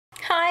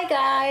Hi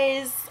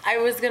guys. I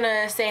was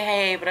gonna say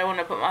hey, but I want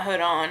to put my hood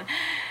on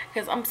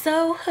because I'm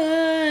so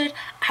hood.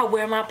 I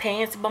wear my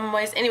pants above my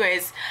waist.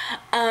 Anyways,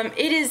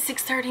 it is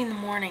 6:30 in the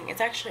morning. It's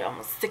actually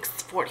almost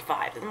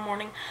 6:45 in the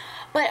morning.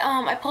 But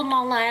I pulled an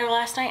all-nighter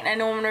last night and I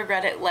know I'm gonna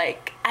regret it.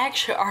 Like, I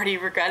actually already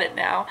regret it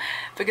now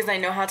because I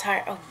know how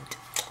tired. Oh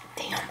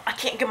damn, I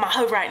can't get my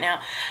hood right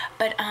now.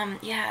 But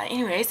yeah,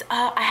 anyways,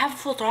 I have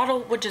Full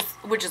Throttle, which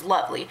is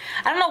lovely.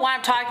 I don't know why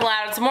I'm talking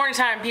loud. It's morning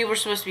time, people are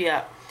supposed to be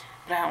up,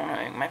 but I don't want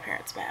to make my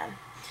parents mad.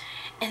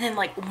 And then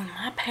like when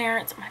my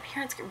parents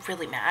get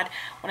really mad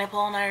when I pull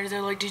all-nighters.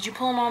 They're like, did you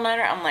pull an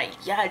all-nighter? I'm like,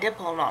 yeah, I did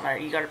pull an all-nighter.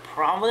 You got a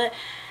problem with it?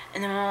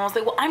 And then my mom was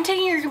like, well, I'm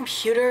taking your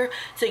computer,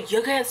 so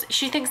you guys,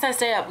 she thinks I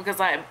stay up because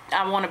I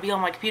want to be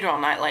on my computer all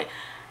night. Like,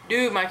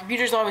 dude, my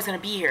computer's always going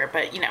to be here,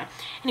 but you know.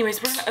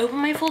 Anyways, we're going to open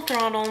my Full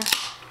Throttle.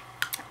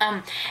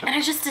 And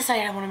I just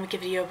decided I want to make a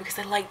video because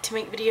I like to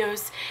make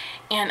videos,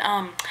 and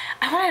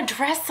I want to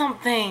dress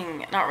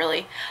something. Not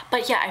really,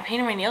 but yeah, I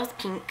painted my nails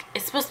pink.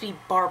 It's supposed to be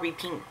Barbie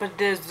pink, but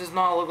this does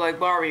not look like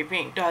Barbie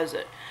pink, does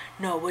it?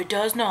 No, it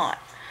does not.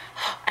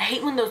 I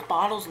hate when those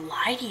bottles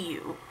lie to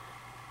you.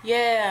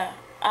 Yeah,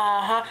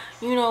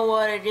 you know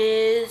what it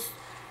is.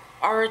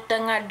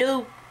 Everything I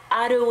do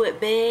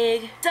it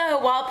big. So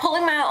while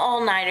pulling my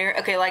all-nighter,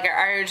 okay, like I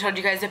already told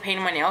you guys, I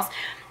painted my nails,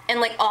 and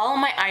like all of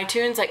my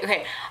iTunes, like,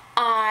 okay,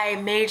 I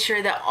made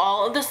sure that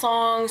all of the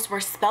songs were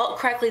spelled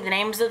correctly, the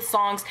names of the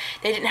songs.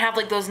 They didn't have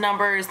like those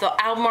numbers, the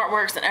album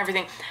artworks and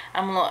everything.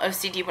 I'm a little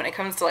OCD when it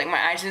comes to like my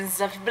iTunes and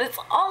stuff, but it's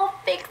all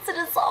fixed and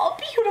it's all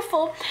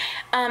beautiful.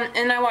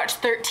 And I watched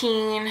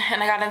 13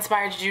 and I got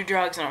inspired to do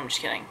drugs. No, I'm just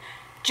kidding.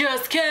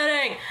 Just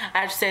kidding! I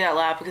have to say that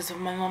loud because if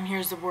my mom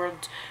hears the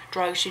word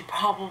drugs, she's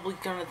probably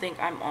gonna think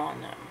I'm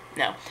on them.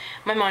 No,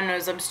 my mom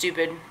knows I'm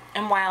stupid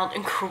and wild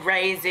and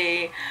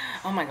crazy.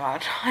 Oh my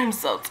god, I'm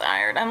so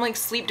tired. I'm like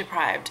sleep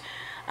deprived.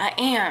 I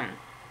am.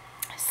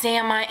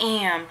 Sam, I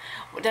am.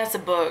 That's a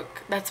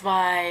book. That's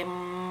by,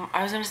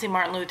 I was gonna say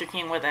Martin Luther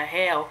King. What the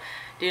hell?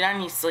 Dude, I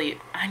need sleep.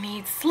 I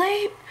need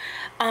sleep.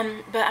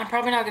 But I'm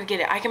probably not gonna get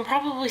it. I can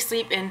probably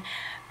sleep in,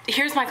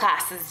 here's my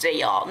classes today,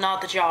 y'all. Not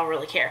that y'all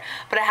really care.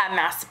 But I have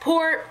math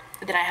support.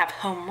 Then I have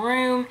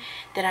homeroom,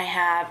 then I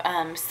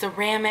have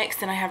ceramics,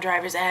 then I have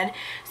driver's ed.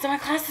 So my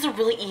classes are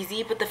really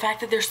easy, but the fact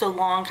that they're so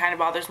long kind of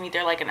bothers me.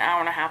 They're like an hour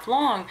and a half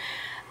long.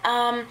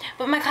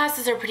 But my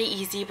classes are pretty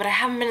easy, but I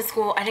haven't been to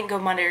school. I didn't go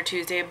Monday or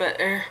Tuesday,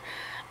 but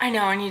I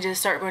know I need to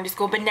start going to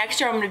school. But next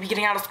year I'm going to be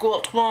getting out of school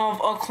at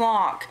 12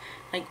 o'clock.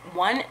 Like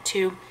 1,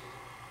 2,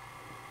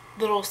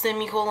 little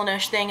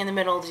semicolon-ish thing in the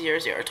middle of 0,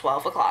 0,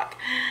 12 o'clock.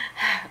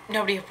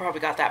 Nobody probably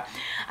got that.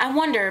 I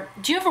wonder,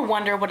 do you ever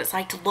wonder what it's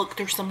like to look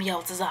through somebody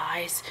else's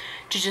eyes?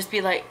 To just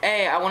be like,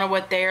 hey, I wonder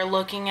what they're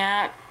looking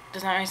at?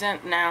 Does that make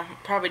sense? No,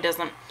 probably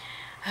doesn't.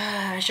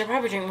 I should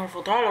probably drink more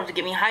Full Throttle to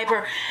get me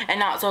hyper and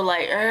not so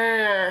like,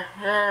 I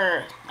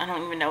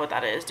don't even know what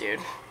that is, dude.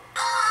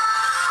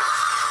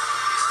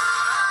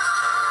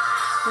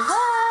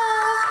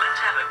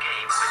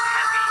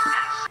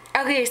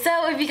 Okay,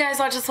 so if you guys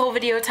watch this whole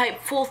video,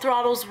 type Full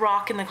Throttle's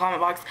rock in the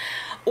comment box.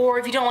 Or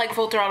if you don't like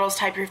Full Throttles,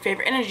 type your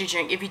favorite energy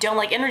drink. If you don't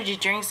like energy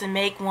drinks, then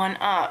make one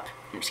up.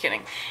 I'm just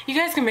kidding. You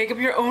guys can make up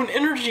your own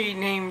energy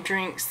name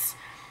drinks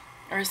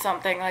or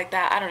something like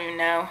that. I don't even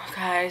know.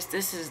 Guys,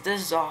 this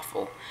is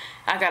awful.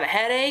 I got a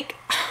headache.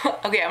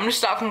 Okay, I'm gonna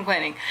stop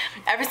complaining.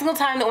 Every single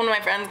time that one of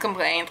my friends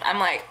complains, I'm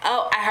like,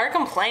 oh, I heard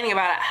complaining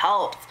about it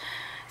helped.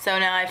 So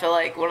now I feel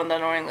like one of the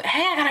annoying,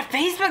 hey, I got a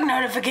Facebook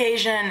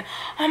notification.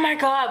 Oh my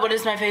god, what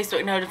does my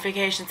Facebook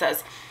notification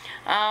says?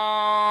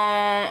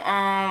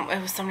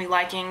 It was somebody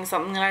liking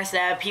something that I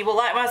said. People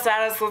like my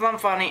status because I'm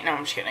funny. No,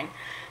 I'm just kidding.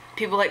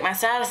 People like my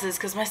statuses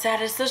because my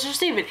statuses are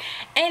stupid.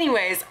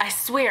 Anyways, I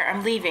swear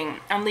I'm leaving.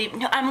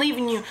 No, I'm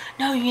leaving you.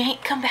 No, you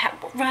ain't. Come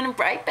back. We're running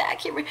right back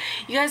here.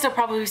 You guys are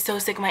probably so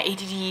sick of my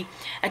ADD,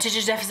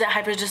 attention deficit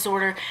hyper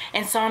disorder,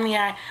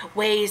 insomnia,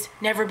 ways,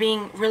 never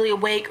being really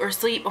awake or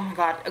asleep. Oh my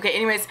god. Okay,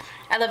 anyways,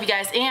 I love you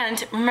guys.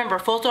 And remember,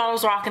 Full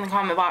Throttle's rock in the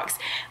comment box.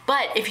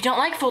 But if you don't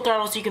like Full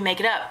Throttles, you can make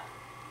it up.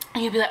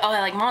 And you'd be like, oh,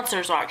 I like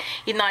Monsters Rock.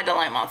 Even though I don't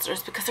like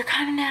monsters because they're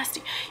kind of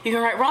nasty. You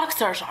can write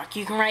Rockstars Rock.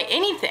 You can write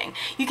anything.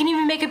 You can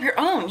even make up your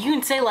own. You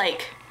can say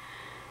like,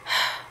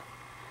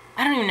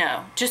 I don't even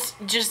know. Just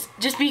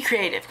be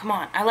creative. Come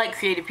on. I like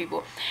creative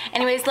people.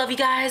 Anyways, love you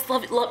guys.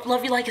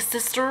 Love you like a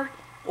sister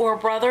or a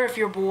brother if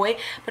you're a boy.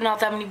 But not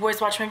that many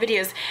boys watch my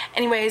videos.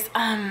 Anyways,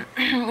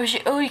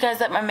 you guys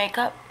like my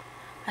makeup?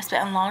 I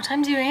spent a long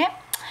time doing it.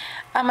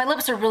 My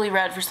lips are really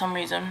red for some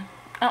reason.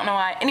 I don't know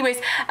why.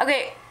 Anyways,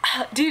 okay,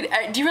 dude,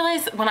 do you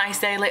realize when I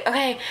say like,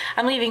 okay,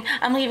 I'm leaving,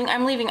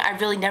 I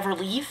really never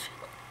leave?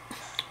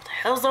 What the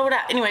hell's over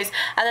that? Anyways,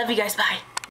 I love you guys. Bye.